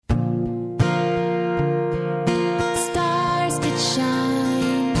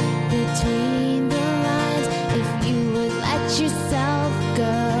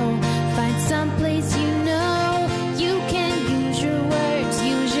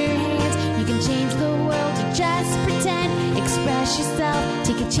express yourself,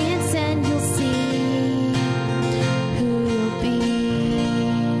 take a chance and you'll see who you'll be.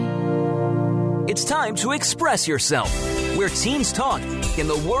 It's time to express yourself, where teens talk and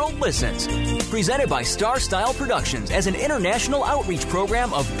the world listens. Presented by Star Style Productions as an international outreach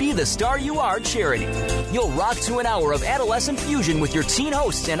program of Be the Star You Are charity. You'll rock to an hour of adolescent fusion with your teen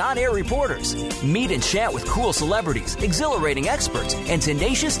hosts and on-air reporters. Meet and chat with cool celebrities, exhilarating experts, and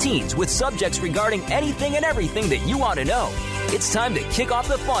tenacious teens with subjects regarding anything and everything that you want to know. It's time to kick off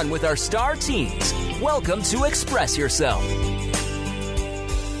the fun with our star teens. Welcome to Express Yourself.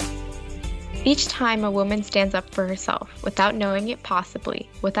 Each time a woman stands up for herself, without knowing it possibly,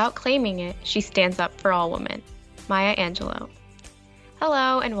 without claiming it, she stands up for all women. Maya Angelou.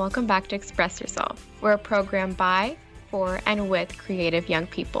 Hello and welcome back to Express Yourself. We're a program by, for, and with creative young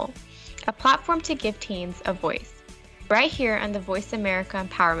people. A platform to give teens a voice. Right here on the Voice America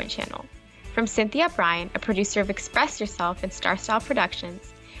Empowerment Channel. From Cynthia Bryan, a producer of Express Yourself and Star Style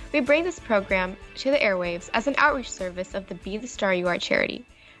Productions, we bring this program to the airwaves as an outreach service of the Be the Star You Are charity,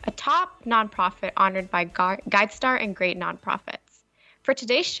 a top nonprofit honored by GuideStar and great nonprofits. For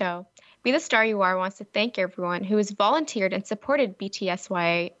today's show, Be the Star You Are wants to thank everyone who has volunteered and supported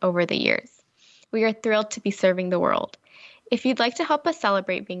BTSYA over the years. We are thrilled to be serving the world. If you'd like to help us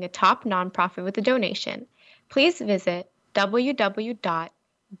celebrate being a top nonprofit with a donation, please visit www.btsya.org.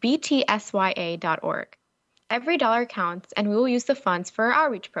 Every dollar counts, and we will use the funds for our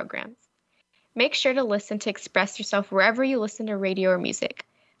outreach programs. Make sure to listen to Express Yourself wherever you listen to radio or music.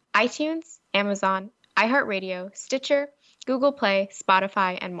 iTunes, Amazon, iHeartRadio, Stitcher, Google Play,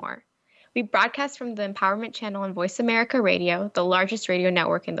 Spotify, and more. We broadcast from the Empowerment Channel on Voice America Radio, the largest radio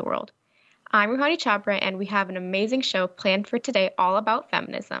network in the world. I'm Ruhani Chhabra, and we have an amazing show planned for today all about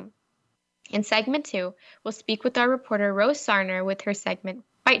feminism. In segment 2, we'll speak with our reporter Rose Sarner with her segment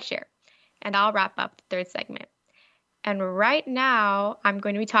Bite Share, and I'll wrap up the third segment. And right now, I'm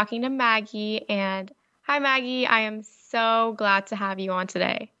going to be talking to Maggie, and hi Maggie, I am so glad to have you on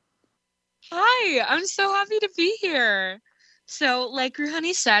today. Hi, I'm so happy to be here. So, like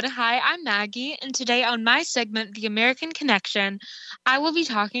Ruhani said, hi, I'm Maggie, and today on my segment, The American Connection, I will be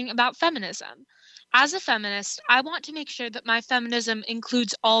talking about feminism. As a feminist, I want to make sure that my feminism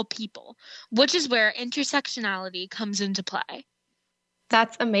includes all people, which is where intersectionality comes into play.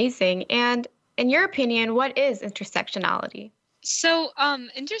 That's amazing. And in your opinion, what is intersectionality? So,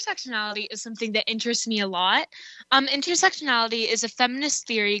 intersectionality is something that interests me a lot. Intersectionality is a feminist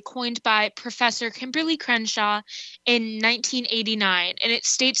theory coined by Professor Kimberly Crenshaw in 1989, and it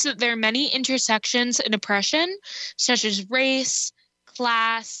states that there are many intersections in oppression, such as race,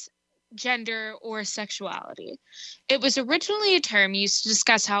 class, gender, or sexuality. It was originally a term used to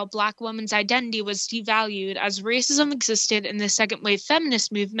discuss how a Black woman's identity was devalued as racism existed in the second wave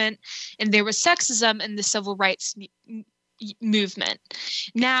feminist movement, and there was sexism in the civil rights movement.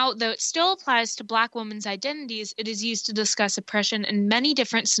 Now, though it still applies to Black women's identities, it is used to discuss oppression in many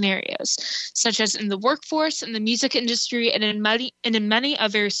different scenarios, such as in the workforce, in the music industry, and in many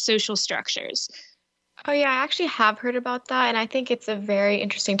other social structures. Oh, yeah, I actually have heard about that, and I think it's a very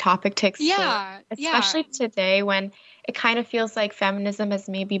interesting topic to explore, especially today when it kind of feels like feminism has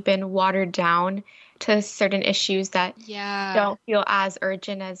maybe been watered down to certain issues that don't feel as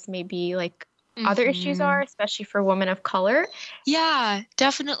urgent as maybe like other issues are, especially for women of color. Yeah,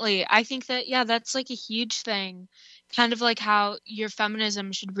 definitely. I think that, that's like a huge thing. Kind of like how your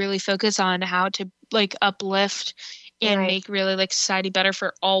feminism should really focus on how to like uplift and make really like society better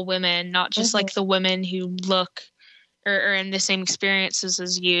for all women, not just like the women who look or are in the same experiences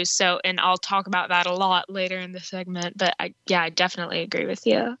as you. So, and I'll talk about that a lot later in the segment, but I definitely agree with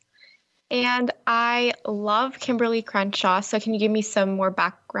you. And I love Kimberly Crenshaw. So can you give me some more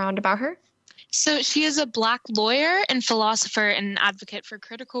background about her? So she is a Black lawyer and philosopher and an advocate for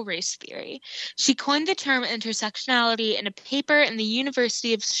critical race theory. She coined the term intersectionality in a paper in the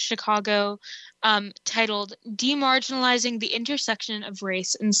University of Chicago titled Demarginalizing the Intersection of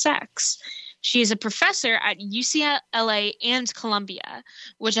Race and Sex. She is a professor at UCLA and Columbia,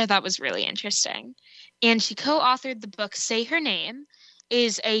 which I thought was really interesting. And she co-authored the book Say Her Name,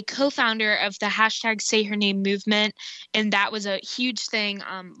 is a co-founder of the hashtag Say Her Name movement, and that was a huge thing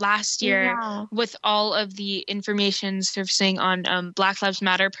last year with all of the information surfacing on Black Lives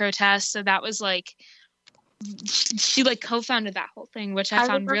Matter protests. So that was like, she like co-founded that whole thing, which I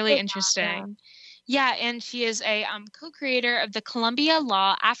found really interesting. Yeah, and she is a co-creator of the Columbia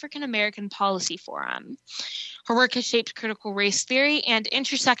Law African American Policy Forum. Her work has shaped critical race theory and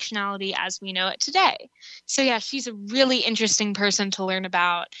intersectionality as we know it today. So yeah, she's a really interesting person to learn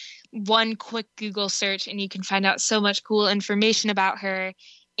about. One quick Google search and you can find out so much cool information about her.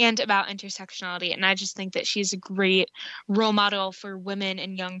 and about intersectionality. And I just think that she's a great role model for women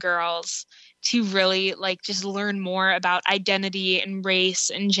and young girls to really like just learn more about identity and race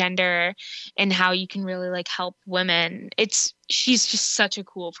and gender and how you can really like help women. She's just such a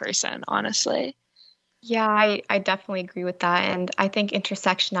cool person, honestly. Yeah, I definitely agree with that. And I think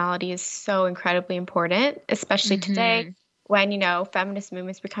intersectionality is so incredibly important, especially today when, feminist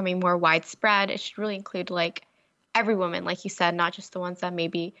movement is becoming more widespread. It should really include like every woman, like you said, not just the ones that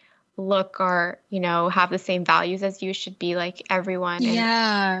maybe look or, have the same values as you. It should be like everyone.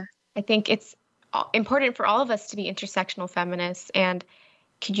 Yeah. And I think it's important for all of us to be intersectional feminists. And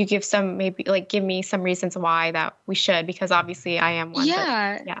could you give me some reasons why that we should? Because obviously I am one.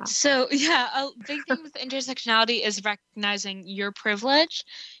 Yeah. But, yeah. So, a big thing with intersectionality is recognizing your privilege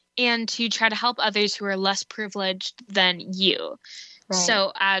and to try to help others who are less privileged than you. Right.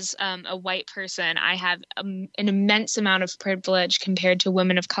 So as a white person, I have an immense amount of privilege compared to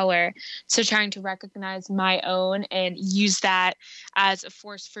women of color. So trying to recognize my own and use that as a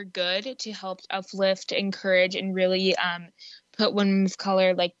force for good to help uplift, encourage, and really put women of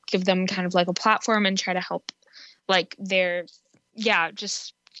color, like give them kind of like a platform and try to help like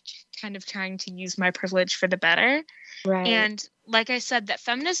just kind of trying to use my privilege for the better. Right. And like I said, that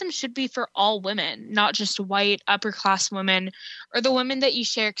feminism should be for all women, not just white upper class women or the women that you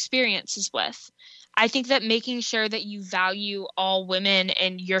share experiences with. I think that making sure that you value all women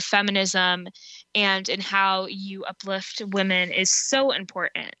and your feminism and in how you uplift women is so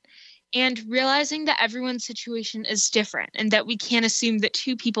important. And realizing that everyone's situation is different and that we can't assume that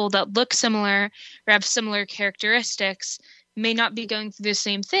two people that look similar or have similar characteristics may not be going through the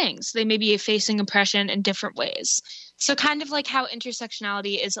same things. They may be facing oppression in different ways. So kind of like how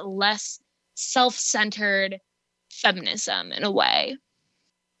intersectionality is less self-centered feminism in a way.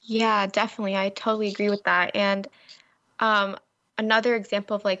 Yeah, definitely. I totally agree with that. And another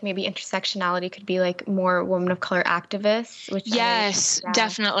example of like maybe intersectionality could be like more women of color activists, which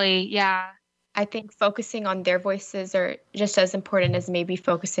definitely. Yeah. I think focusing on their voices are just as important as maybe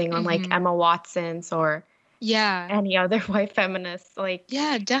focusing on like Emma Watson's or any other white feminists. Like,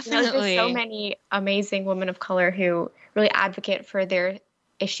 definitely. There's so many amazing women of color who really advocate for their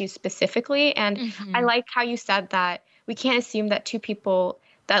issues specifically. And I like how you said that we can't assume that two people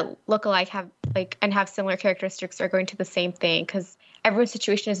that look alike have similar characteristics are going to the same thing, because everyone's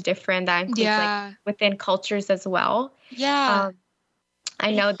situation is different. That includes like within cultures as well. Yeah.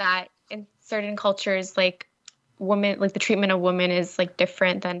 I know that in certain cultures, like women, like the treatment of women is like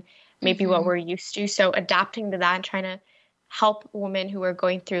different than maybe what we're used to. So adapting to that and trying to help women who are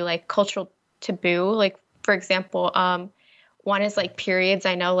going through like cultural taboo, like for example, one is like periods.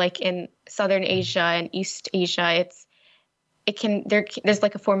 I know like in Southern Asia and East Asia, there's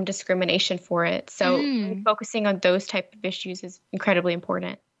like a form of discrimination for it. So focusing on those type of issues is incredibly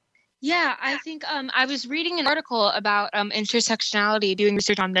important. Yeah, I think I was reading an article about intersectionality, doing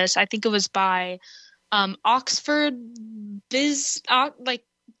research on this. I think it was by Oxford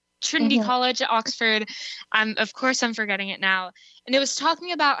Trinity College at Oxford. Of course, I'm forgetting it now. And it was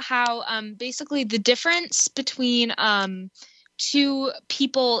talking about how basically the difference between two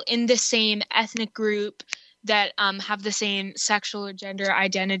people in the same ethnic group that have the same sexual or gender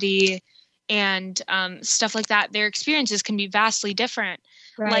identity and stuff like that, their experiences can be vastly different.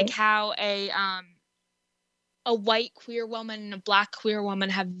 Right. Like how a white queer woman and a black queer woman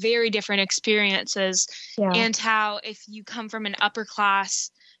have very different experiences. Yeah. And how if you come from an upper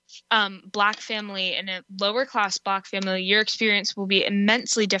class black family and a lower class black family, your experience will be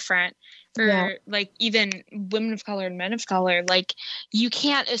immensely different. Or like even women of color and men of color, like you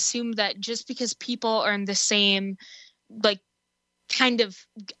can't assume that just because people are in the same like kind of,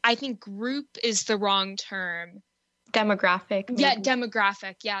 I think group is the wrong term. Demographic. Maybe. Yeah,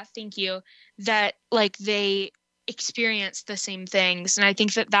 demographic. Yeah, thank you. That like they experience the same things. And I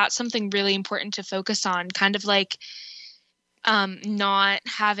think that that's something really important to focus on, kind of like not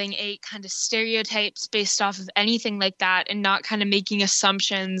having a kind of stereotypes based off of anything like that, and not kind of making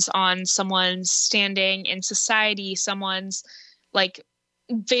assumptions on someone's standing in society, someone's like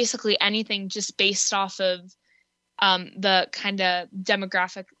basically anything just based off of the kind of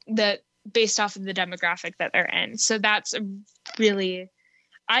demographic based off of the demographic that they're in. So that's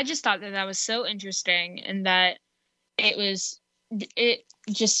I just thought that was so interesting, and that it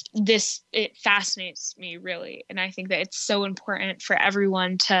fascinates me really. And I think that it's so important for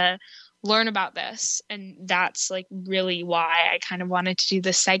everyone to learn about this. And that's like really why I kind of wanted to do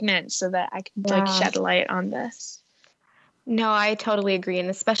this segment, so that I could like shed light on this. No, I totally agree. And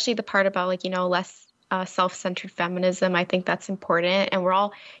especially the part about like, less self-centered feminism. I think that's important. And we're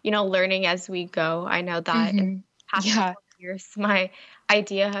all, learning as we go. I know that in past years, my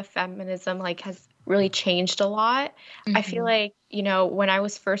idea of feminism like has really changed a lot. I feel like, you know, when I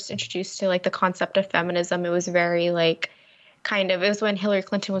was first introduced to like the concept of feminism, it was very like it was when Hillary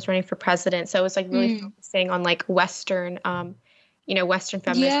Clinton was running for president. So it was like really focusing on like Western, you know, Western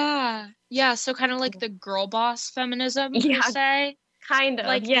feminism. Yeah. Yeah. So kind of like the girl boss feminism, per se. Kind of.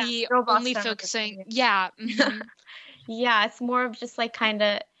 Like the only focusing. Yeah. Yeah. It's more of just like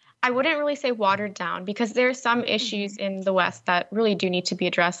I wouldn't really say watered down, because there are some issues in the West that really do need to be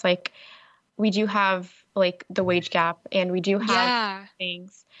addressed. Like we do have like the wage gap, and we do have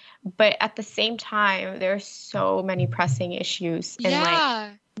things. But at the same time, there are so many pressing issues. And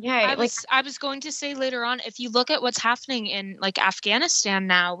I was going to say later on, if you look at what's happening in like Afghanistan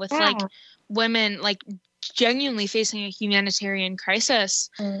now with like women like genuinely facing a humanitarian crisis,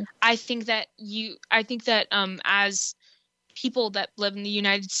 I think that as people that live in the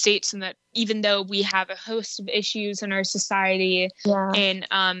United States, and that even though we have a host of issues in our society and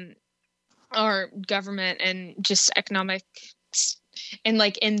our government and just economic and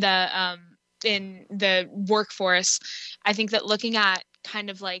like in the workforce, I think that looking at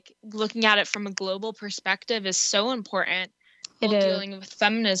it from a global perspective is so important while dealing with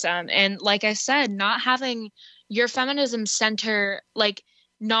feminism. And like I said, not having your feminism center, like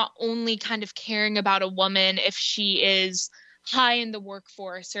not only kind of caring about a woman if she is high in the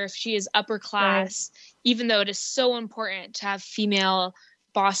workforce or if she is upper class, even though it is so important to have female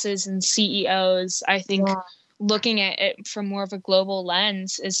bosses and CEOs, I think looking at it from more of a global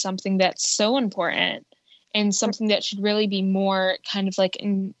lens is something that's so important, and something that should really be more kind of like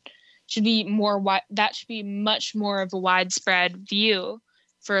should be much more of a widespread view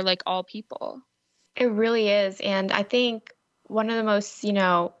for like all people. It really is. And I think one of the most, you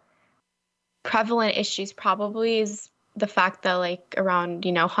know, prevalent issues probably is the fact that like around,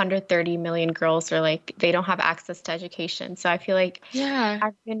 you know, 130 million girls are like, they don't have access to education. So I feel like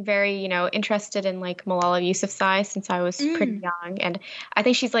I've been very, you know, interested in like Malala Yousafzai since I was pretty young. And I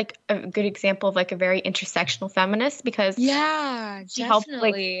think she's like a good example of like a very intersectional feminist, because she helped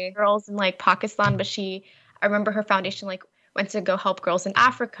like girls in like Pakistan, but I remember her foundation like went to go help girls in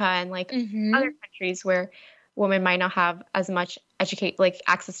Africa and like other countries where women might not have as much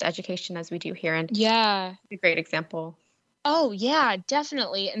access to education as we do here. And it's a great example. Oh yeah,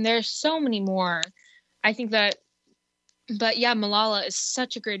 definitely. And there's so many more. I think that, but yeah, Malala is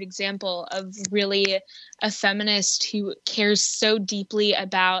such a great example of really a feminist who cares so deeply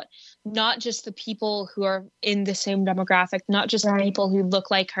about not just the people who are in the same demographic, not just the people who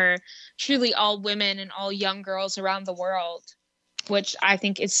look like her, truly all women and all young girls around the world, which I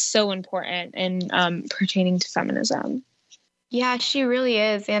think is so important in pertaining to feminism. Yeah, she really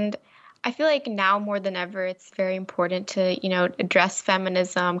is. And I feel like now more than ever, it's very important to, you know, address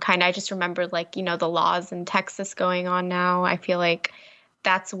feminism. I just remembered like, you know, the laws in Texas going on now. I feel like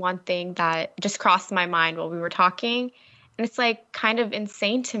that's one thing that just crossed my mind while we were talking. And it's like kind of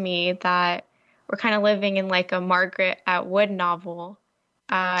insane to me that we're kind of living in like a Margaret Atwood novel.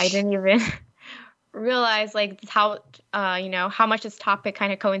 I didn't even realize like how, you know, how much this topic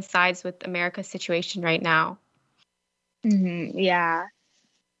kind of coincides with America's situation right now. Yeah.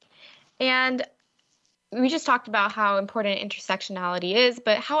 And we just talked about how important intersectionality is,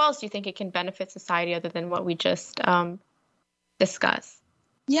 but how else do you think it can benefit society other than what we just discussed?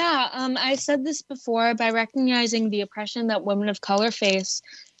 Yeah, I said this before, by recognizing the oppression that women of color face,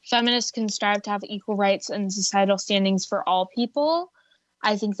 feminists can strive to have equal rights and societal standings for all people.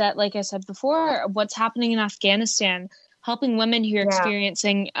 I think that, like I said before, what's happening in Afghanistan, helping women who are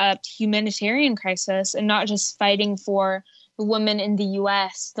experiencing a humanitarian crisis and not just fighting for the women in the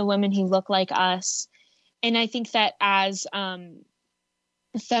U.S., the women who look like us. And I think that as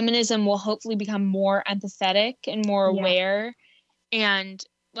feminism will hopefully become more empathetic and more aware and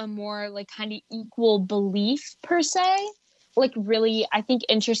a more like kind of equal belief per se, like really, I think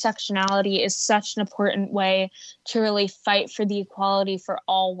intersectionality is such an important way to really fight for the equality for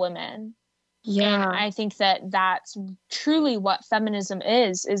all women. Yeah. And I think that that's truly what feminism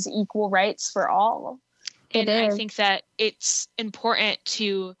is equal rights for all. And I think that it's important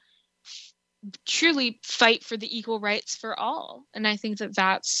to truly fight for the equal rights for all. And I think that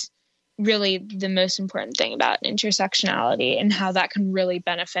that's really the most important thing about intersectionality and how that can really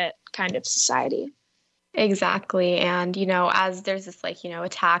benefit kind of society. Exactly. And, you know, as there's this like, you know,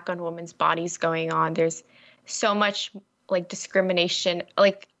 attack on women's bodies going on, there's so much like discrimination.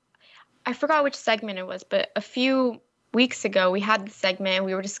 Like, I forgot which segment it was, but a few weeks ago we had the segment and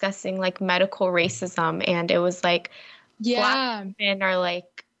we were discussing like medical racism, and it was like Black women are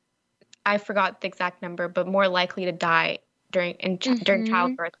like, I forgot the exact number, but more likely to die during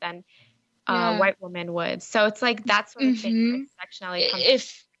childbirth than white woman would. So it's like that sort of thing where intersectionality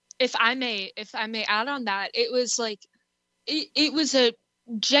comes. If I may add on that, it was like it was a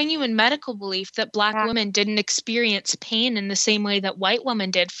genuine medical belief that Black women didn't experience pain in the same way that white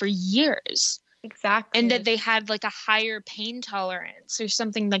women did for years. Exactly. And that they had like a higher pain tolerance or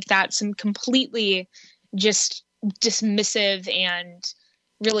something like that. Some completely just dismissive and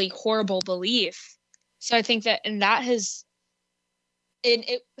really horrible belief. So I think that, and that has, and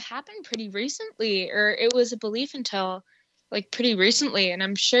it happened pretty recently, or it was a belief until like pretty recently. And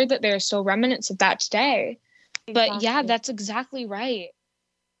I'm sure that there are still remnants of that today. Exactly. But yeah, that's exactly right.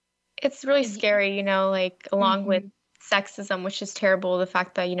 It's really scary, you know, like along with sexism, which is terrible, the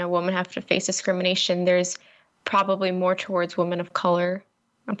fact that, you know, women have to face discrimination, there's probably more towards women of color,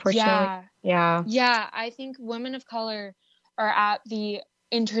 unfortunately. Yeah, I think women of color are at the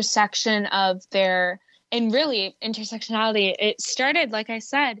intersection of and really intersectionality, it started, like I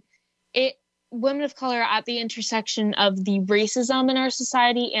said, women of color are at the intersection of the racism in our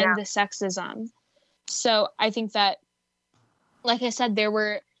society and the sexism. So I think that, like I said, there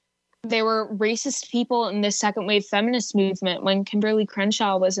were racist people in the second wave feminist movement when Kimberly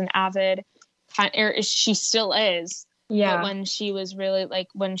Crenshaw was an avid, or she still is. Yeah. But when she was really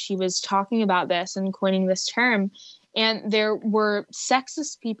when she was talking about this and coining this term, and there were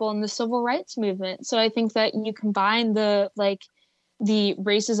sexist people in the civil rights movement. So I think that you combine the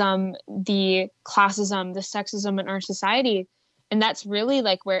racism, the classism, the sexism in our society, and that's really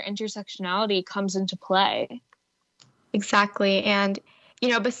like where intersectionality comes into play. Exactly. And you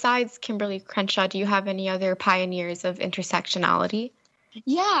know, besides Kimberly Crenshaw, do you have any other pioneers of intersectionality?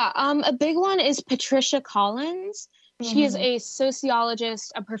 Yeah, a big one is Patricia Collins. She is a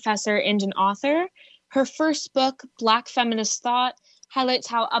sociologist, a professor, and an author. Her first book, Black Feminist Thought, highlights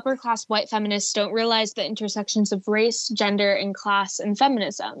how upper-class white feminists don't realize the intersections of race, gender, and class in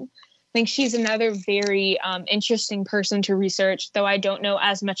feminism. I think she's another very interesting person to research, though I don't know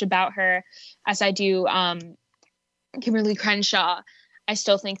as much about her as I do Kimberly Crenshaw. I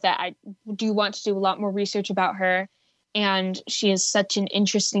still think that I do want to do a lot more research about her, and she is such an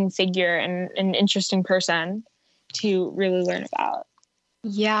interesting figure and an interesting person to really learn about.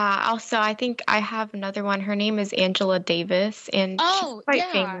 Yeah, also I think I have another one. Her name is Angela Davis, and she's quite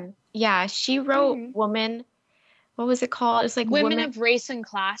famous. Yeah, she wrote Woman, what was it called? It's like Women of Race and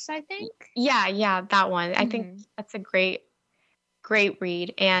Class, I think. Yeah, that one. I think that's a great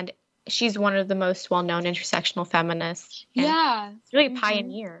read, and she's one of the most well-known intersectional feminists. Yeah. Really a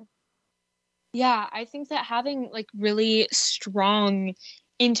pioneer. Yeah, I think that having like really strong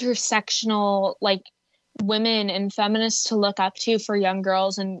intersectional like women and feminists to look up to for young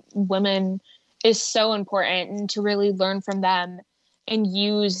girls and women is so important, and to really learn from them and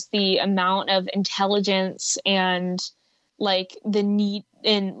use the amount of intelligence and like the need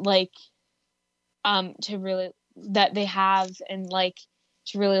and like to really that they have and like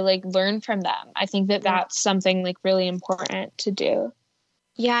to really like learn from them. I think that that's something like really important to do.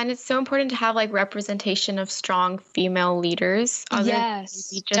 Yeah, and it's so important to have like representation of strong female leaders. Yes,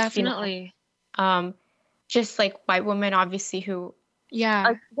 definitely. You know, just like white women, obviously, who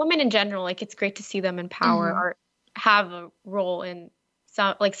like women in general, like it's great to see them in power or have a role in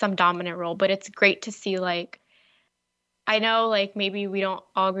some dominant role. But it's great to see like, I know like maybe we don't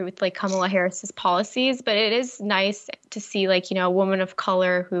all agree with like Kamala Harris's policies, but it is nice to see like, you know, a woman of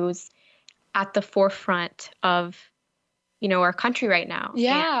color who's at the forefront of, you know, our country right now.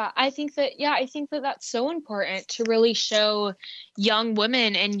 Yeah, I think that that's so important to really show young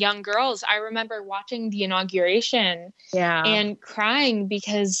women and young girls. I remember watching the inauguration and crying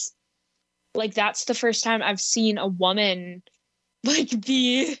because like that's the first time I've seen a woman like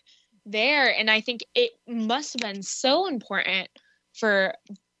be there, and I think it must have been so important for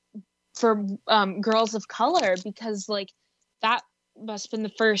girls of color, because like that must have been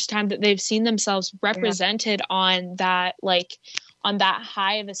the first time that they've seen themselves represented on that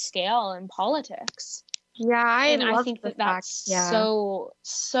high of a scale in politics. Yeah, I think that's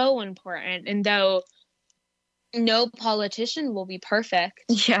so important. And though no politician will be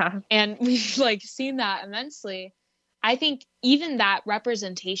perfect, and we've like seen that immensely, I think even that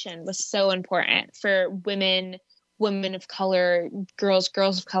representation was so important for women of color, girls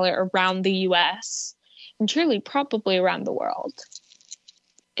of color around the U.S. and truly probably around the world.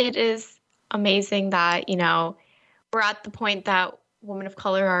 It is amazing that, you know, we're at the point that women of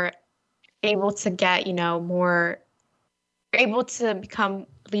color are able to get, you know, able to become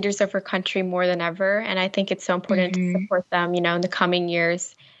leaders of our country more than ever. And I think it's so important to support them, you know, in the coming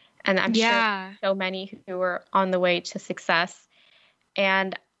years. And I'm sure so many who are on the way to success.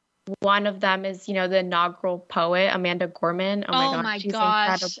 And one of them is, you know, the inaugural poet, Amanda Gorman. Oh my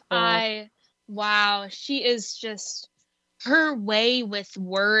gosh. Wow, she is just, her way with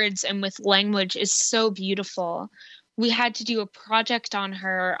words and with language is so beautiful. We had to do a project on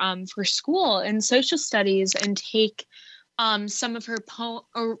her for school in social studies and take some of her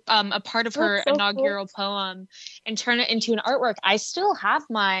a part of her inaugural poem and turn it into an artwork. I still have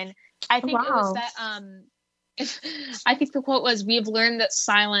mine. I think it was that I think the quote was, "We have learned that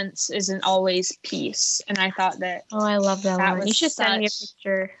silence isn't always peace." And I thought that I love that one. You should send me a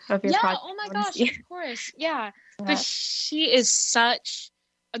picture of your project. Oh my gosh, of course. Yeah. But she is such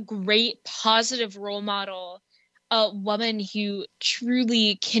a great positive role model, a woman who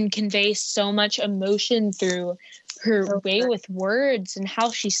truly can convey so much emotion through her way with words and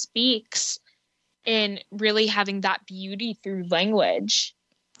how she speaks, and really having that beauty through language.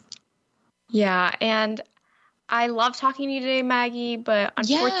 Yeah, and I love talking to you today, Maggie, but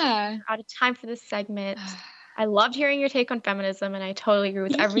unfortunately, I'm out of time for this segment. I loved hearing your take on feminism, and I totally agree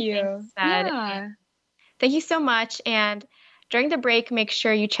with everything you said. Yeah. Thank you so much. And during the break, make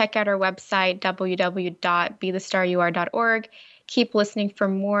sure you check out our website, www.bethestaryouare.org. Keep listening for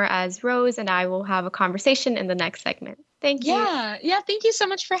more as Rose and I will have a conversation in the next segment. Thank you. Yeah. Thank you so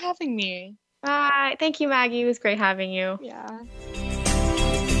much for having me. Bye. Thank you, Maggie. It was great having you. Yeah.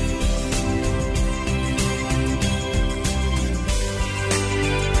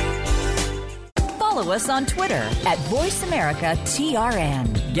 Follow us on Twitter at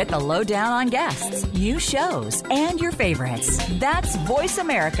VoiceAmericaTRN. Get the lowdown on guests, new shows, and your favorites. That's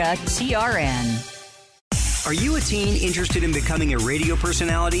VoiceAmericaTRN. Are you a teen interested in becoming a radio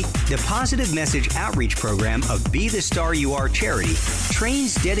personality? The Positive Message Outreach Program of Be the Star You Are charity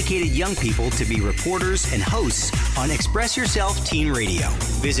trains dedicated young people to be reporters and hosts on Express Yourself Teen Radio.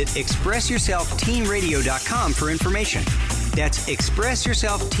 Visit ExpressYourselfTeenRadio.com for information. That's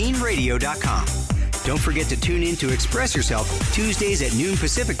ExpressYourselfTeenRadio.com. Don't forget to tune in to Express Yourself Tuesdays at noon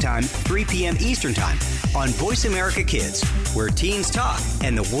Pacific Time, 3 p.m. Eastern Time on Voice America Kids, where teens talk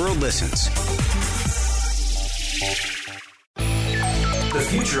and the world listens. The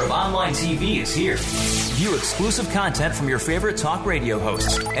future of online TV is here. View exclusive content from your favorite talk radio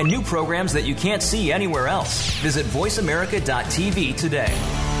hosts and new programs that you can't see anywhere else. Visit voiceamerica.tv today.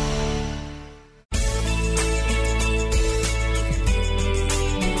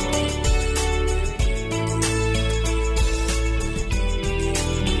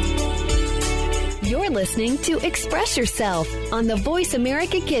 You're listening to Express Yourself on the Voice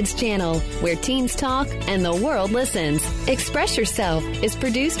America Kids channel, where teens talk and the world listens. Express Yourself is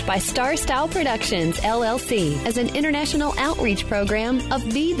produced by Star Style Productions, LLC, as an international outreach program of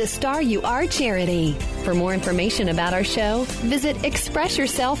Be the Star You Are charity. For more information about our show, visit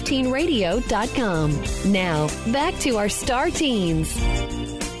ExpressYourselfTeenRadio.com. Now, back to our star teens.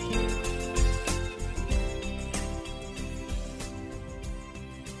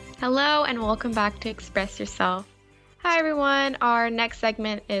 Hello and welcome back to Express Yourself. Hi everyone, our next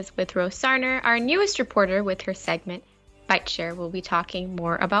segment is with Rose Sarner, our newest reporter with her segment, Bite Share. We'll be talking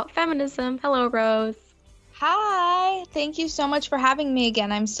more about feminism. Hello, Rose. Hi, thank you so much for having me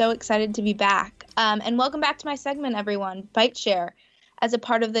again. I'm so excited to be back. And welcome back to my segment, everyone, Bite Share, as a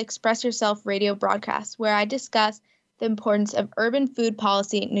part of the Express Yourself radio broadcast, where I discuss the importance of urban food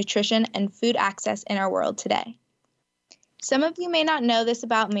policy, nutrition, and food access in our world today. Some of you may not know this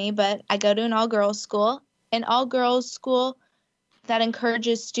about me, but I go to an all-girls school that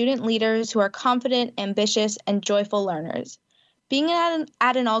encourages student leaders who are confident, ambitious, and joyful learners. Being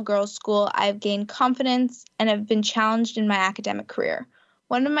at an all-girls school, I have gained confidence and have been challenged in my academic career.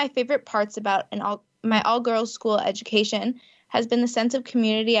 One of my favorite parts about my all-girls school education has been the sense of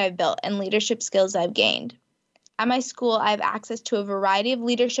community I've built and leadership skills I've gained. At my school, I have access to a variety of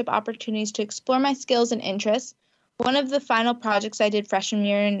leadership opportunities to explore my skills and interests. One of the final projects I did freshman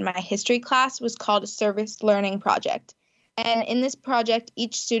year in my history class was called a service learning project. And in this project,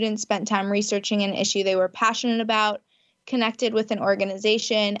 each student spent time researching an issue they were passionate about, connected with an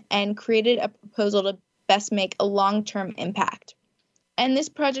organization, and created a proposal to best make a long-term impact. And this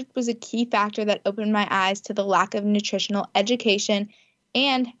project was a key factor that opened my eyes to the lack of nutritional education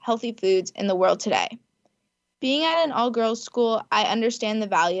and healthy foods in the world today. Being at an all-girls school, I understand the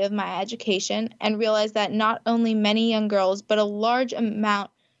value of my education and realize that not only many young girls, but a large amount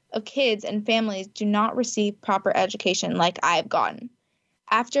of kids and families do not receive proper education like I have gotten.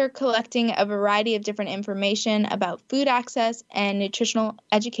 After collecting a variety of different information about food access and nutritional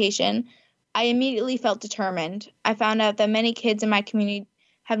education, I immediately felt determined. I found out that many kids in my community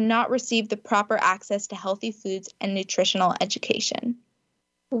have not received the proper access to healthy foods and nutritional education.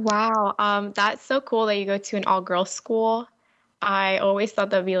 Wow, that's so cool that you go to an all-girls school. I always thought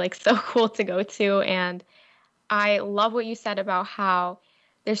that would be so cool to go to, and I love what you said about how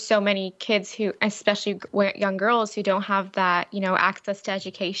there's so many kids who, especially young girls, who don't have that, access to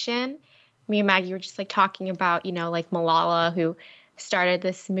education. Me and Maggie were just like talking about, like Malala, who started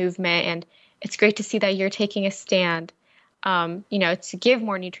this movement, and it's great to see that you're taking a stand, to give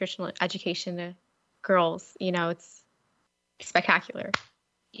more nutritional education to girls. It's spectacular.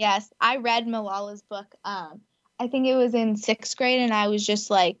 Yes, I read Malala's book. I think it was in 6th grade, and I was just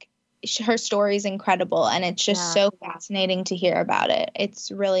like, her story is incredible, and it's just so fascinating to hear about it.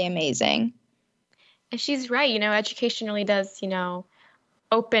 It's really amazing. And she's right. Education really does,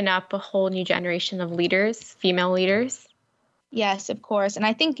 open up a whole new generation of leaders, female leaders. Yes, of course. And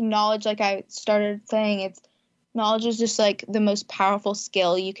I think knowledge, like I started saying, knowledge is just like the most powerful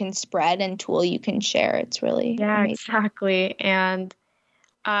skill you can spread and tool you can share. It's really amazing. Exactly. And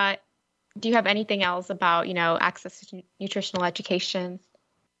do you have anything else about, access to nutritional education?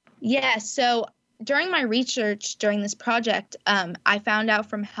 Yeah, so during my research during this project, I found out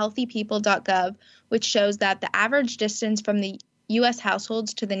from healthypeople.gov, which shows that the average distance from the U.S.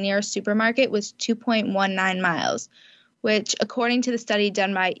 households to the nearest supermarket was 2.19 miles, which, according to the study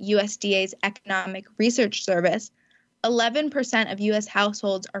done by USDA's Economic Research Service, 11% of U.S.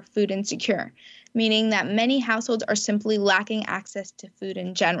 households are food insecure, meaning that many households are simply lacking access to food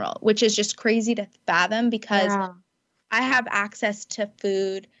in general, which is just crazy to fathom because I have access to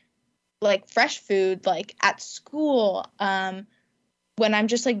food, like fresh food, like at school. When I'm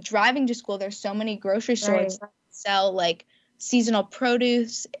just like driving to school, there's so many grocery stores that sell like seasonal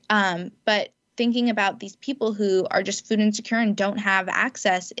produce. But thinking about these people who are just food insecure and don't have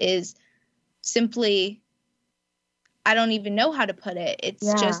access is simply, I don't even know how to put it.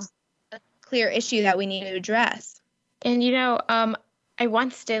 It's just a clear issue that we need to address. And, I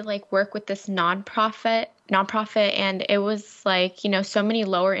once did like work with this nonprofit, and it was like, so many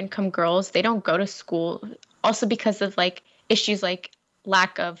lower income girls, they don't go to school also because of like issues like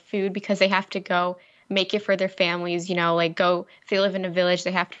lack of food, because they have to go make it for their families, like go, if they live in a village,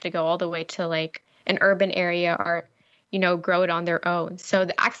 they have to go all the way to like an urban area or, grow it on their own. So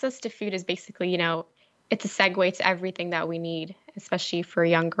the access to food is basically, it's a segue to everything that we need, especially for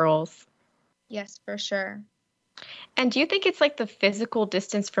young girls. Yes, for sure. And do you think it's like the physical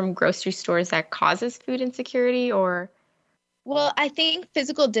distance from grocery stores that causes food insecurity, or? Well, I think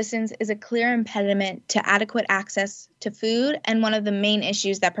physical distance is a clear impediment to adequate access to food and one of the main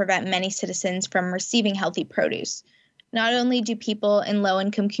issues that prevent many citizens from receiving healthy produce. Not only do people in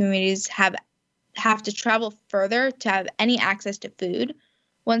low-income communities have to travel further to have any access to food,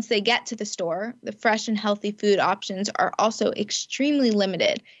 once they get to the store, the fresh and healthy food options are also extremely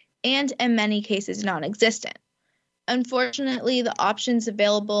limited and in many cases non-existent. Unfortunately, the options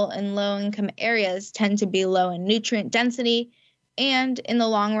available in low-income areas tend to be low in nutrient density and, in the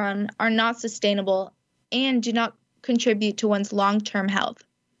long run, are not sustainable and do not contribute to one's long-term health.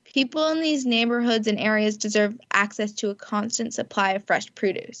 People in these neighborhoods and areas deserve access to a constant supply of fresh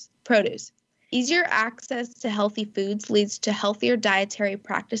produce. Easier access to healthy foods leads to healthier dietary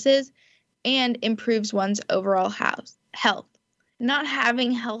practices and improves one's overall health. Not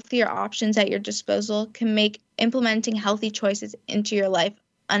having healthier options at your disposal can make implementing healthy choices into your life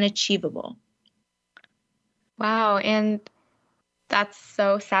unachievable. Wow, and that's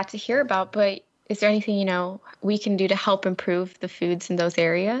so sad to hear about, but is there anything, we can do to help improve the foods in those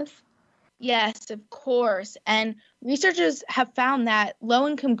areas? Yes, of course. And researchers have found that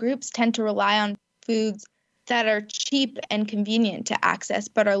low-income groups tend to rely on foods that are cheap and convenient to access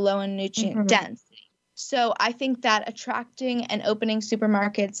but are low in nutrient density. So I think that attracting and opening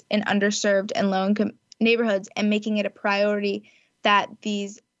supermarkets in underserved and low-income neighborhoods and making it a priority that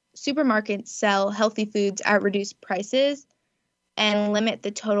these supermarkets sell healthy foods at reduced prices and limit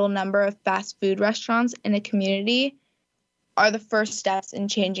the total number of fast food restaurants in a community are the first steps in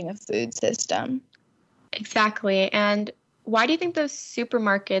changing a food system. Exactly. And why do you think those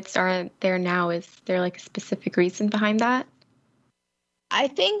supermarkets are there now? Is there like a specific reason behind that? I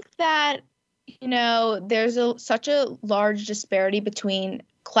think that there's such a large disparity between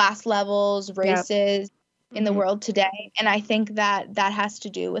class levels, races in the world today. And I think that has to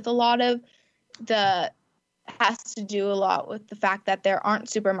do with a lot with the fact that there aren't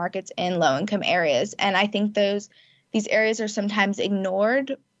supermarkets in low-income areas. And I think these areas are sometimes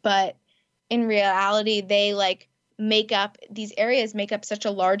ignored, but in reality, they these areas make up such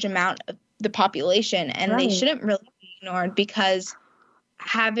a large amount of the population, and they shouldn't really be ignored because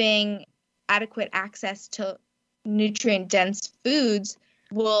having adequate access to nutrient-dense foods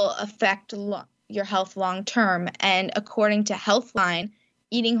will affect your health long-term. And according to Healthline,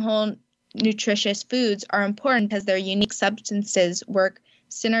 eating whole, nutritious foods are important because their unique substances work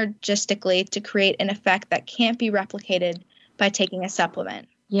synergistically to create an effect that can't be replicated by taking a supplement.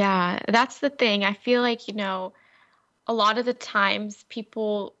 Yeah, that's the thing. I feel like, a lot of the times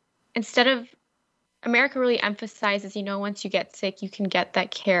people, instead of, America really emphasizes, once you get sick, you can get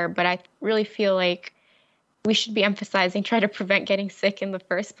that care. But I really feel like we should be emphasizing, try to prevent getting sick in the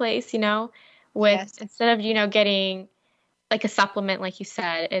first place, Yes. Instead of, getting like a supplement, like you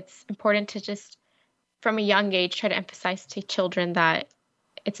said, it's important to just, from a young age, try to emphasize to children that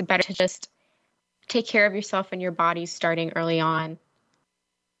it's better to just take care of yourself and your body starting early on.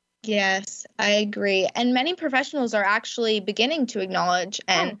 Yes, I agree. And many professionals are actually beginning to acknowledge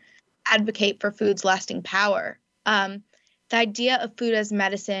and advocate for food's lasting power. The idea of food as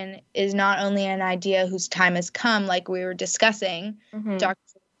medicine is not only an idea whose time has come, like we were discussing. Dr.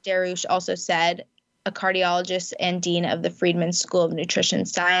 Darush also said, a cardiologist and dean of the Friedman School of Nutrition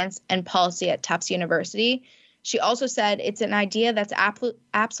Science and Policy at Tufts University. She also said it's an idea that's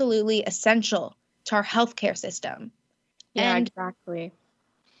absolutely essential to our healthcare system. Yeah, and exactly.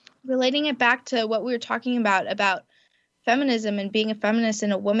 Relating it back to what we were talking about feminism and being a feminist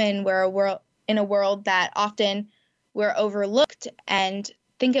and a woman, in a world that often we're overlooked. And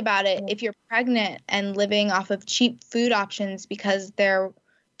think about it, if you're pregnant and living off of cheap food options because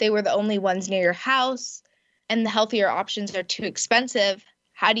they were the only ones near your house and the healthier options are too expensive,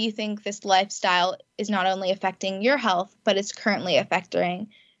 how do you think this lifestyle is not only affecting your health, but it's currently affecting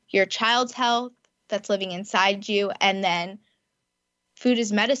your child's health that's living inside you? And then food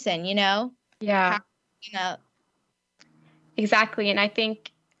is medicine, Yeah. Exactly. And I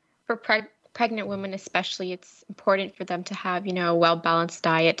think for pregnant women especially, it's important for them to have, a well-balanced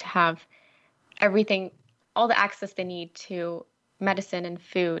diet, to have everything, all the access they need to medicine and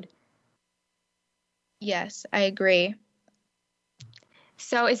food. Yes, I agree.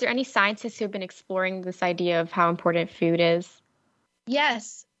 So is there any scientists who have been exploring this idea of how important food is?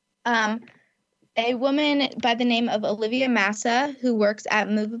 Yes. A woman by the name of Olivia Massa, who works at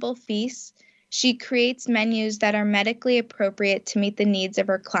Movable Feasts, she creates menus that are medically appropriate to meet the needs of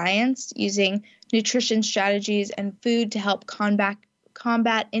her clients, using nutrition strategies and food to help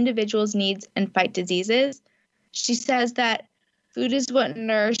combat individuals' needs and fight diseases. She says that food is what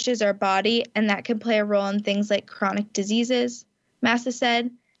nourishes our body, and that can play a role in things like chronic diseases. Massa said,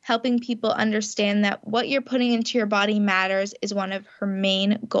 helping people understand that what you're putting into your body matters is one of her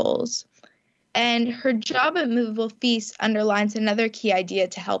main goals. And her job at Movable Feasts underlines another key idea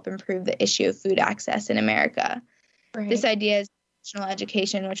to help improve the issue of food access in America. Right. This idea is nutritional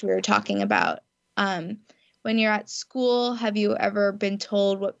education, which we were talking about. When you're at school, have you ever been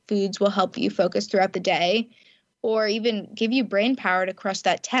told what foods will help you focus throughout the day, or even give you brain power to crush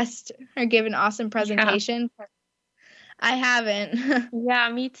that test or give an awesome presentation? Yeah. I haven't. Yeah,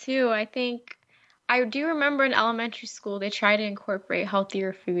 me too. I think I do remember in elementary school, they tried to incorporate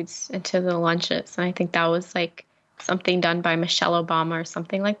healthier foods into the lunches. And I think that was like something done by Michelle Obama or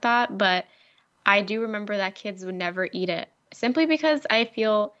something like that. But I do remember that kids would never eat it, simply because I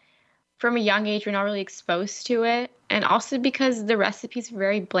feel from a young age, we're not really exposed to it. And also because the recipes are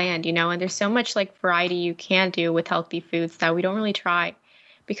very bland, and there's so much like variety you can do with healthy foods that we don't really try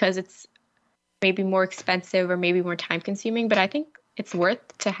because it's maybe more expensive or maybe more time consuming. But I think it's worth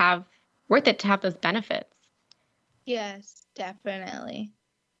it to have those benefits. Yes, definitely.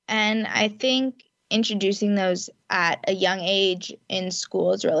 And I think introducing those at a young age in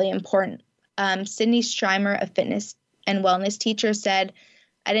school is really important. Sydney Strymer, a fitness and wellness teacher, said,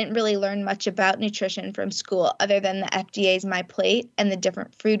 I didn't really learn much about nutrition from school other than the FDA's My Plate and the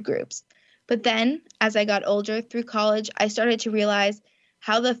different food groups. But then, as I got older through college, I started to realize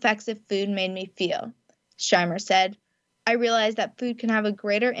how the effects of food made me feel. Strymer said, I realized that food can have a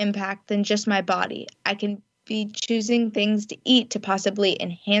greater impact than just my body. I can be choosing things to eat to possibly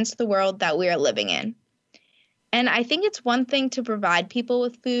enhance the world that we are living in. And I think it's one thing to provide people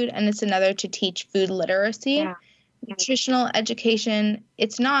with food, and it's another to teach food literacy. Yeah. Nutritional education,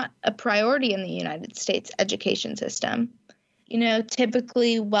 it's not a priority in the United States education system.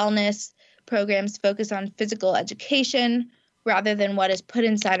 Typically wellness programs focus on physical education rather than what is put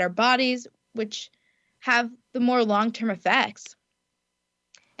inside our bodies, which have the more long-term effects.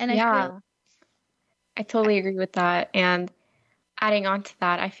 And I totally agree with that. And adding on to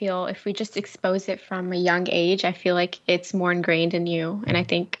that, I feel if we just expose it from a young age, I feel like it's more ingrained in you. And I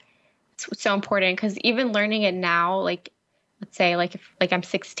think it's so important because even learning it now, like, let's say, like, if I'm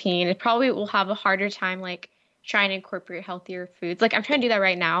 16, it probably will have a harder time, like, trying to incorporate healthier foods. Like, I'm trying to do that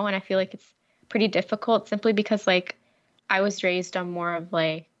right now, and I feel like it's pretty difficult simply because, like, I was raised on more of,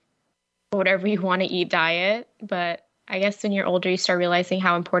 like, whatever you want to eat diet. But I guess when you're older, you start realizing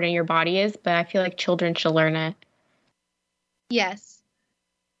how important your body is. But I feel like children should learn it. Yes.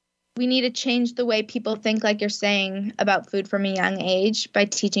 we need to change the way people think, like you're saying, about food from a young age by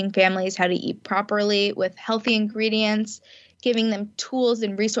teaching families how to eat properly with healthy ingredients, giving them tools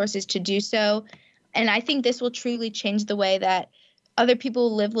and resources to do so. And I think this will truly change the way that other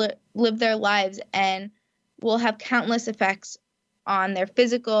people live their lives and will have countless effects on their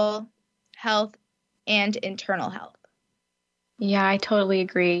physical health and internal health. Yeah, I totally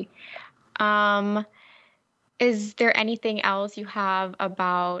agree. Is there anything else you have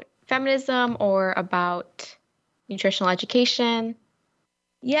about feminism or about nutritional education?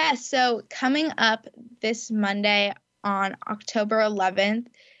 Yeah, so coming up this Monday on October 11th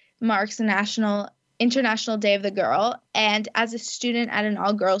marks the International Day of the Girl. And as a student at an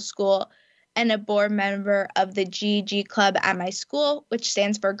all-girls school and a board member of the GG Club at my school, which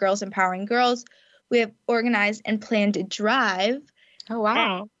stands for Girls Empowering Girls, we have organized and planned a drive. Oh,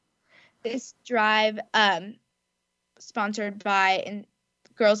 wow. And this drive, sponsored by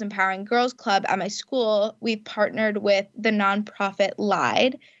Girls Empowering Girls Club at my school, we partnered with the nonprofit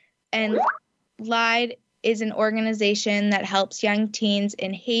LIDÈ. And LIDÈ is an organization that helps young teens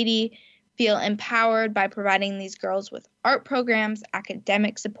in Haiti feel empowered by providing these girls with art programs,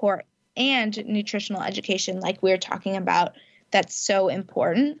 academic support, and nutritional education, like we were talking about. That's so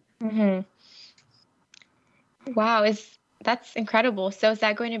important. Mm-hmm. Wow, that's incredible. So is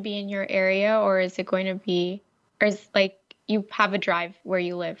that going to be in your area, or is it going to be, or is like you have a drive where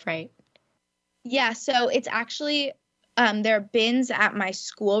you live, right? Yeah, so it's actually, there are bins at my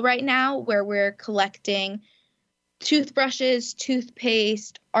school right now where we're collecting toothbrushes,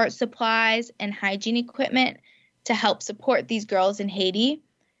 toothpaste, art supplies, and hygiene equipment to help support these girls in Haiti.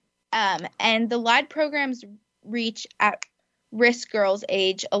 And the LIDÈ programs reach at-risk girls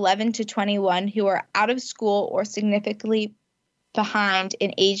age 11 to 21 who are out of school or significantly behind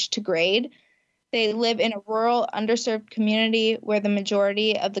in age to grade. They live in a rural, underserved community where the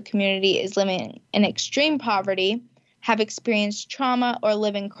majority of the community is living in extreme poverty, have experienced trauma or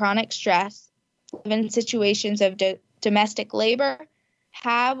live in chronic stress, live in situations of domestic labor,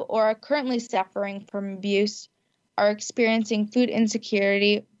 have or are currently suffering from abuse, are experiencing food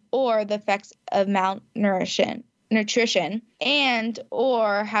insecurity or the effects of nutrition, and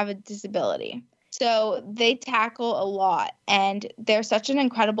or have a disability. So they tackle a lot, and they're such an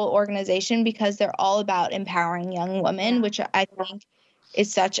incredible organization because they're all about empowering young women, which I think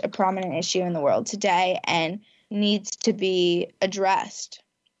is such a prominent issue in the world today and needs to be addressed.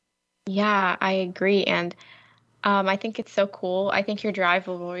 Yeah, I agree. And I think it's so cool. I think your drive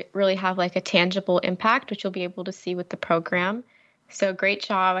will really have like a tangible impact, which you'll be able to see with the program. So great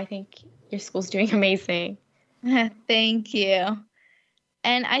job. I think your school's doing amazing. Thank you.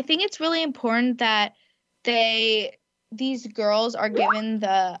 And I think it's really important that these girls are given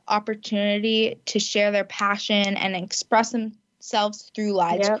the opportunity to share their passion and express themselves through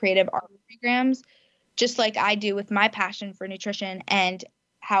LIDÈ's creative art programs, just like I do with my passion for nutrition, and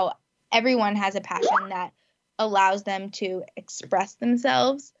how everyone has a passion that allows them to express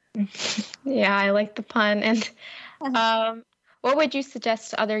themselves. Yeah, I like the pun. And what would you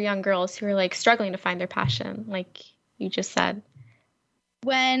suggest to other young girls who are like struggling to find their passion, like you just said?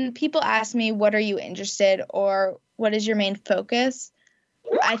 When people ask me, what are you interested or what is your main focus,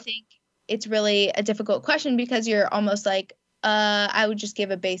 I think it's really a difficult question because you're almost like, I would just give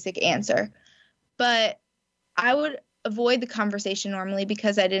a basic answer. But I would avoid the conversation normally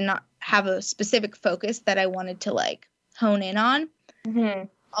because I did not have a specific focus that I wanted to like hone in on. Mm-hmm.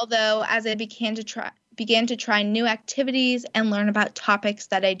 Although as I began to try new activities and learn about topics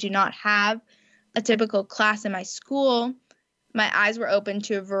that I do not have a typical class in my school, my eyes were open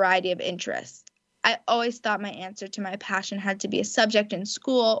to a variety of interests. I always thought my answer to my passion had to be a subject in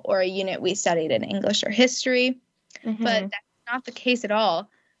school or a unit we studied in English or history, but that's not the case at all.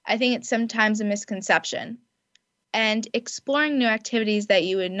 I think it's sometimes a misconception. And exploring new activities that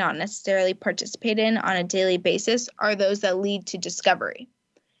you would not necessarily participate in on a daily basis are those that lead to discovery.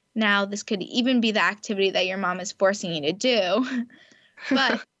 Now, this could even be the activity that your mom is forcing you to do,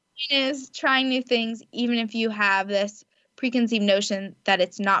 but it is trying new things, even if you have this preconceived notion that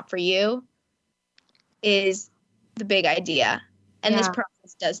it's not for you, is the big idea. And this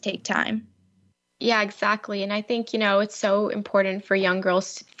process does take time. Yeah, exactly. And I think, it's so important for young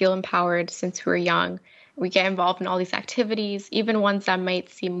girls to feel empowered since we're young. We get involved in all these activities, even ones that might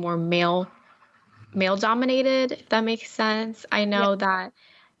seem more male dominated, if that makes sense. I know that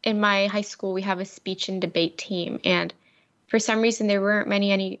in my high school, we have a speech and debate team. And for some reason, there weren't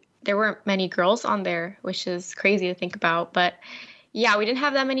many girls on there, which is crazy to think about. But yeah, we didn't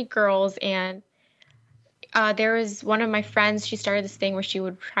have that many girls. And there was one of my friends, she started this thing where she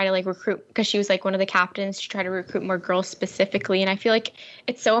would try to like recruit, because she was like one of the captains, to try to recruit more girls specifically. And I feel like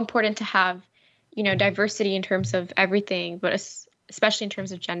it's so important to have, you know, diversity in terms of everything, but especially in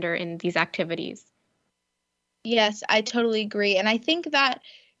terms of gender in these activities. Yes, I totally agree. And I think that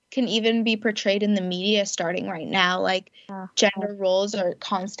can even be portrayed in the media starting right now. Like gender roles are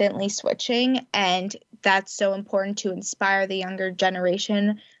constantly switching, and that's so important to inspire the younger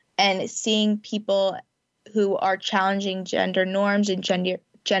generation, and seeing people who are challenging gender norms and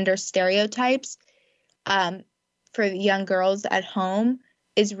gender stereotypes for young girls at home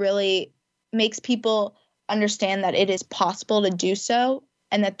is really makes people understand that it is possible to do so,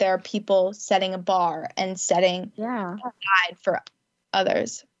 and that there are people setting a bar and setting a guide for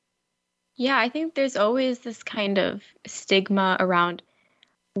others. Yeah, I think there's always this kind of stigma around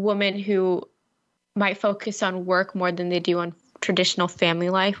women who might focus on work more than they do on traditional family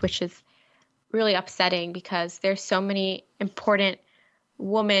life, which is really upsetting because there's so many important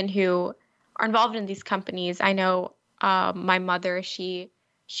women who are involved in these companies. I know my mother, she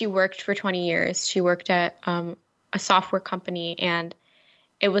worked for 20 years. She worked at a software company, and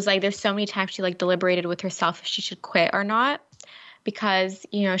it was like there's so many times she like deliberated with herself if she should quit or not, because,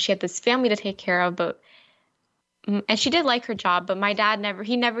 you know, she had this family to take care of, and she did like her job, but my dad never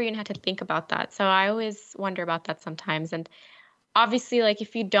even had to think about that. So I always wonder about that sometimes. And obviously, like,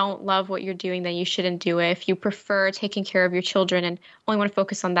 if you don't love what you're doing, then you shouldn't do it. If you prefer taking care of your children and only want to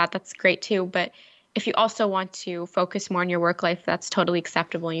focus on that, that's great too. But if you also want to focus more on your work life, that's totally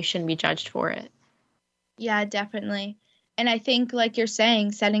acceptable, and you shouldn't be judged for it. Yeah, definitely. And I think, like you're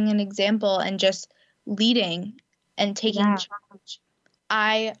saying, setting an example and just leading and taking charge.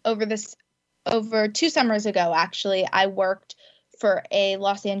 Over 2 summers ago, actually, I worked for a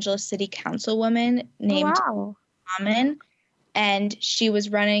Los Angeles City Councilwoman named Raman, and she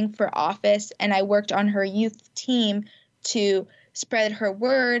was running for office, and I worked on her youth team to spread her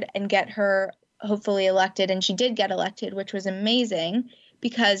word and get her hopefully elected. And she did get elected, which was amazing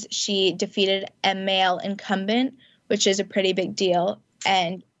because she defeated a male incumbent, which is a pretty big deal.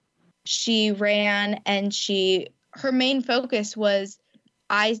 And she ran, and her main focus was,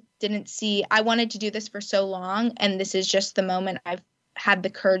 I wanted to do this for so long, and this is just the moment I've had the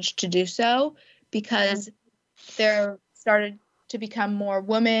courage to do so, because there started to become more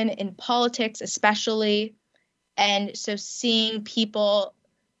women in politics, especially. And so seeing people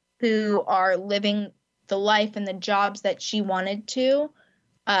who are living the life and the jobs that she wanted to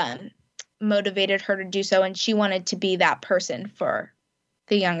motivated her to do so, and she wanted to be that person for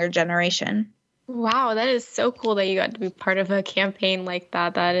the younger generation. Wow, that is so cool that you got to be part of a campaign like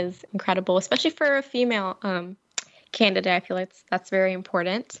that. That is incredible, especially for a female candidate. I feel like that's very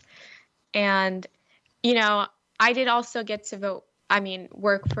important. And, you know, I did also get to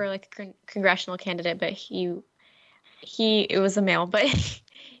work for like a congressional candidate, but it was a male, but he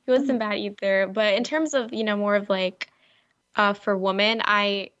wasn't bad either. But in terms of, you know, more of like for women,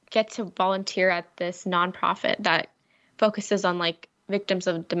 I get to volunteer at this nonprofit that focuses on like victims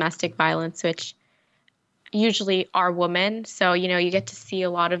of domestic violence, which usually are women. So, you know, you get to see a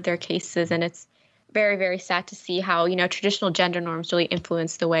lot of their cases, and it's very, very sad to see how, you know, traditional gender norms really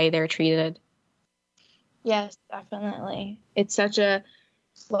influence the way they're treated. Yes, definitely. It's such a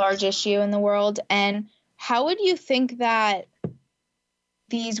large issue in the world. And how would you think that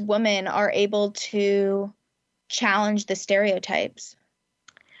these women are able to challenge the stereotypes?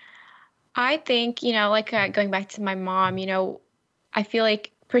 I think, you know, like going back to my mom, you know, I feel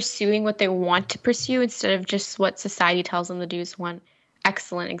like pursuing what they want to pursue instead of just what society tells them to do is one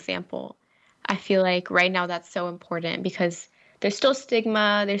excellent example. I feel like right now that's so important because there's still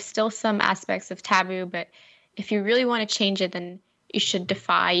stigma, there's still some aspects of taboo, but if you really want to change it, then you should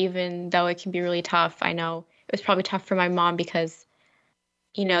defy, even though it can be really tough. I know it was probably tough for my mom because,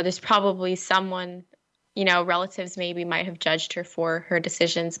 you know, there's probably someone, you know, relatives maybe might have judged her for her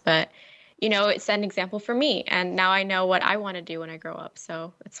decisions, but you know, it set an example for me. And now I know what I want to do when I grow up.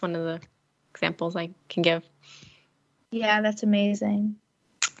 So it's one of the examples I can give. Yeah, that's amazing.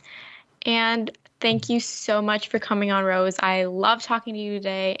 And thank you so much for coming on, Rose. I love talking to you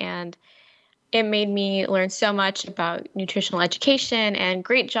today, and it made me learn so much about nutritional education, and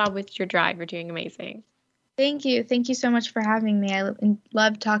great job with your drive. You're doing amazing. Thank you. Thank you so much for having me. I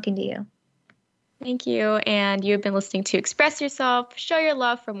love talking to you. Thank you. And you've been listening to Express Yourself. Show your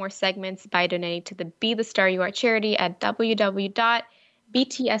love for more segments by donating to the Be the Star You Are charity at www.btsya.org.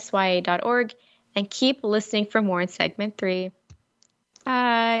 And keep listening for more in segment 3.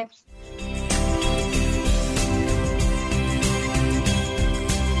 Bye.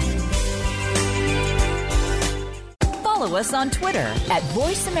 Follow us on Twitter at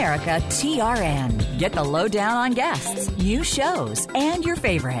VoiceAmericaTRN. Get the lowdown on guests, new shows, and your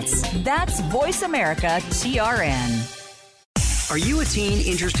favorites. That's Voice America TRN. Are you a teen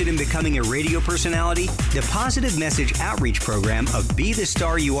interested in becoming a radio personality? The Positive Message Outreach Program of Be the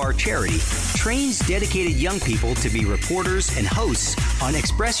Star You Are charity trains dedicated young people to be reporters and hosts on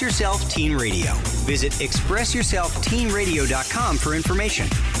Express Yourself Teen Radio. Visit expressyourselfteenradio.com for information.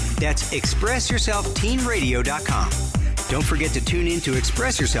 That's expressyourselfteenradio.com. Don't forget to tune in to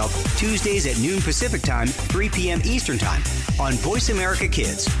Express Yourself Tuesdays at noon Pacific Time, 3 p.m. Eastern Time on Voice America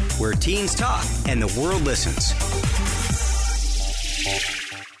Kids, where teens talk and the world listens.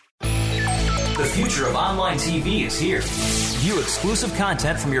 The future of online TV is here. View exclusive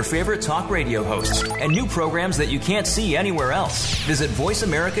content from your favorite talk radio hosts and new programs that you can't see anywhere else. Visit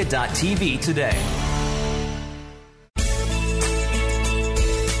voiceamerica.tv today.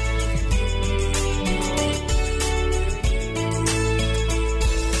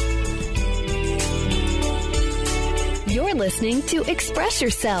 You're listening to Express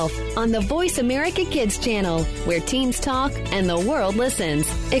Yourself on the Voice America Kids channel, where teens talk and the world listens.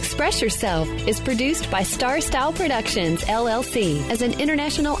 Express Yourself is produced by Star Style Productions, LLC, as an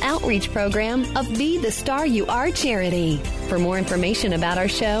international outreach program of Be the Star You Are charity. For more information about our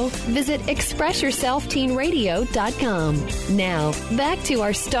show, visit expressyourselfteenradio.com. Now, back to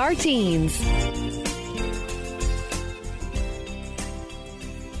our star teens.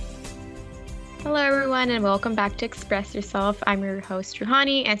 Hello, everyone, and welcome back to Express Yourself. I'm your host,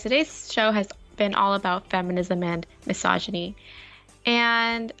 Ruhani, and today's show has been all about feminism and misogyny.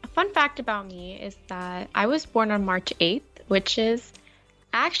 And a fun fact about me is that I was born on March 8th, which is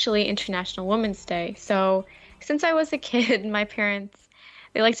actually International Women's Day. So since I was a kid, my parents,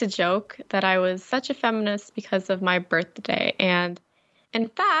 they like to joke that I was such a feminist because of my birthday. And in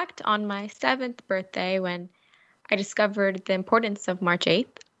fact, on my 7th birthday, when I discovered the importance of March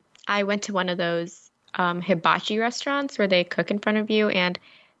 8th, I went to one of those hibachi restaurants where they cook in front of you, and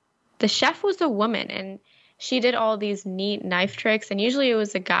the chef was a woman, and she did all these neat knife tricks, and usually it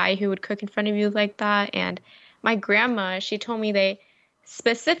was a guy who would cook in front of you like that. And my grandma, she told me they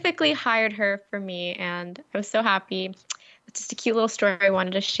specifically hired her for me, and I was so happy. It's just a cute little story I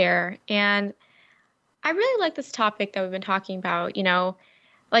wanted to share. And I really like this topic that we've been talking about. You know,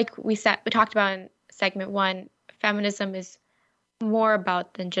 like we talked about in segment 1, feminism is more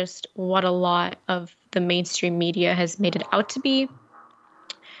about than just what a lot of the mainstream media has made it out to be.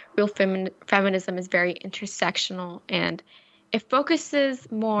 Real feminism is very intersectional, and it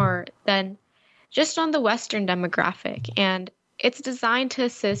focuses more than just on the Western demographic, and it's designed to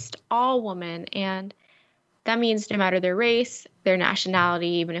assist all women, and that means no matter their race, their nationality,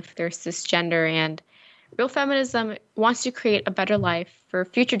 even if they're cisgender. And real feminism wants to create a better life for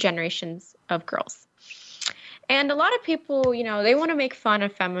future generations of girls. And a lot of people, you know, they want to make fun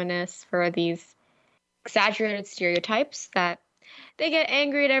of feminists for these exaggerated stereotypes that they get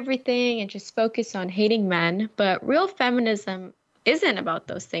angry at everything and just focus on hating men. But real feminism isn't about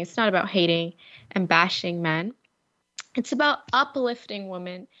those things. It's not about hating and bashing men. It's about uplifting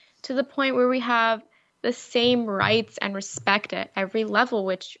women to the point where we have the same rights and respect at every level,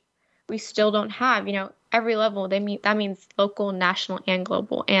 which we still don't have. You know, every level, that means local, national, and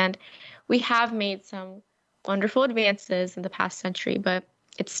global. And we have made some wonderful advances in the past century, but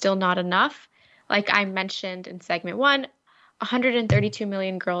it's still not enough. Like I mentioned in segment 1, 132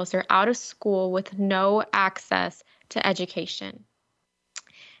 million girls are out of school with no access to education.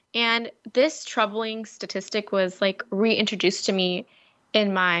 And this troubling statistic was like reintroduced to me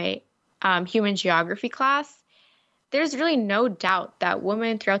in my human geography class. There's really no doubt that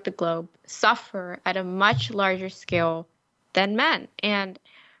women throughout the globe suffer at a much larger scale than men. And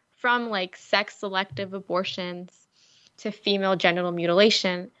from like sex-selective abortions to female genital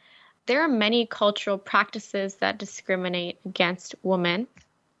mutilation, there are many cultural practices that discriminate against women.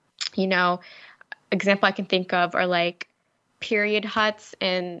 You know, example I can think of are like period huts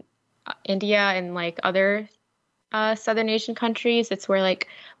in India and like other Southern Asian countries. It's where like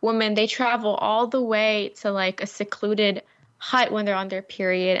women, they travel all the way to like a secluded hut when they're on their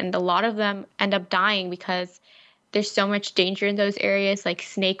period, and a lot of them end up dying because there's so much danger in those areas, like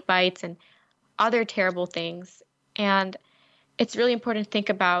snake bites and other terrible things. And it's really important to think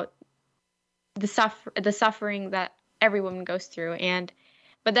about the suffering that every woman goes through.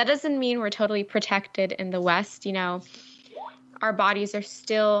 But that doesn't mean we're totally protected in the West. You know, our bodies are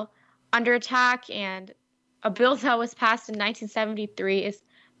still under attack, and a bill that was passed in 1973 is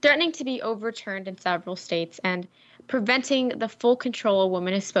threatening to be overturned in several states and preventing the full control a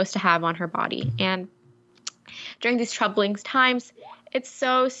woman is supposed to have on her body. And during these troubling times, it's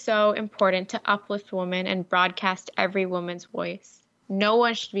so important to uplift women and broadcast every woman's voice, No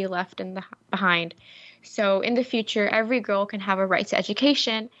one should be left behind. So in the future, every girl can have a right to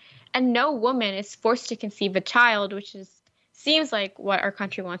education, and no woman is forced to conceive a child, which seems like what our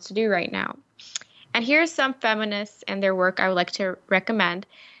country wants to do right now. And here's some feminists and their work I would like to recommend.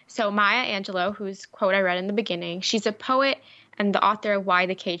 So Maya Angelou, whose quote I read in the beginning, she's a poet and the author of Why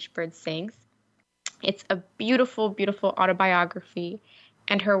the Caged Bird Sings. It's a beautiful, beautiful autobiography,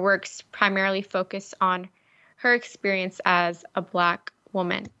 and her works primarily focus on her experience as a Black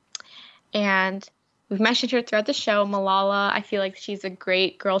woman. And we've mentioned her throughout the show. Malala, I feel like she's a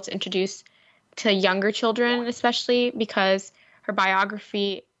great girl to introduce to younger children, especially because her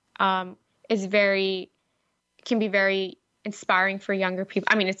biography can be very inspiring for younger people.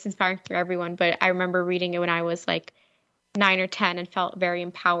 I mean, it's inspiring for everyone, but I remember reading it when I was like 9 or 10 and felt very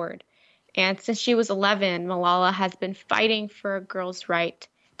empowered. And since she was 11, Malala has been fighting for a girl's right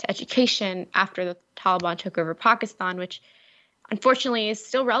to education after the Taliban took over Pakistan, which unfortunately is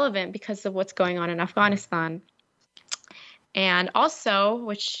still relevant because of what's going on in Afghanistan. And also,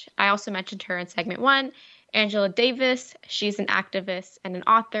 which I also mentioned her in segment 1, Angela Davis. She's an activist and an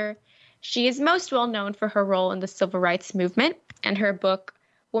author. She is most well known for her role in the civil rights movement, and her book,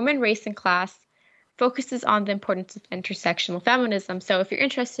 Woman, Race, and Class, focuses on the importance of intersectional feminism. So if you're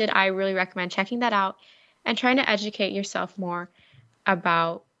interested, I really recommend checking that out and trying to educate yourself more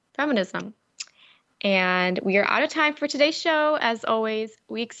about feminism. And we are out of time for today's show. As always,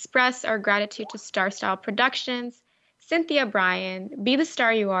 we express our gratitude to Star Style Productions, Cynthia Bryan, Be the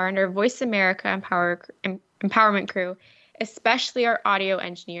Star You Are, and our Voice America Empowerment crew, especially our audio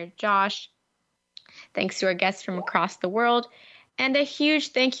engineer, Josh. Thanks to our guests from across the world. And a huge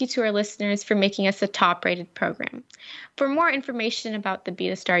thank you to our listeners for making us a top-rated program. For more information about the Be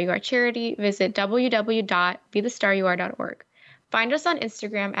the Star You Are charity, visit www.bethestaryouare.org. Find us on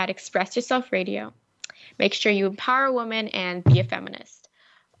Instagram at Express Yourself Radio. Make sure you empower women and be a feminist.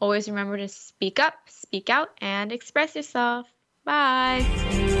 Always remember to speak up, speak out, and express yourself. Bye.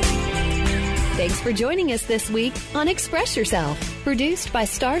 Thanks for joining us this week on Express Yourself, produced by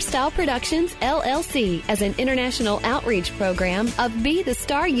Star Style Productions, LLC, as an international outreach program of Be the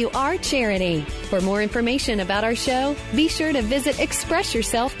Star You Are charity. For more information about our show, be sure to visit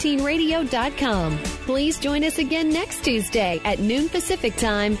ExpressYourselfTeenRadio.com. Please join us again next Tuesday at noon Pacific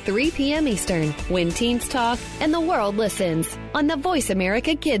Time, 3 p.m. Eastern, when teens talk and the world listens, on the Voice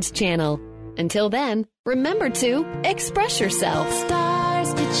America Kids channel. Until then, remember to express yourself.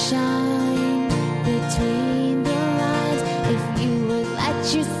 Stars could shine between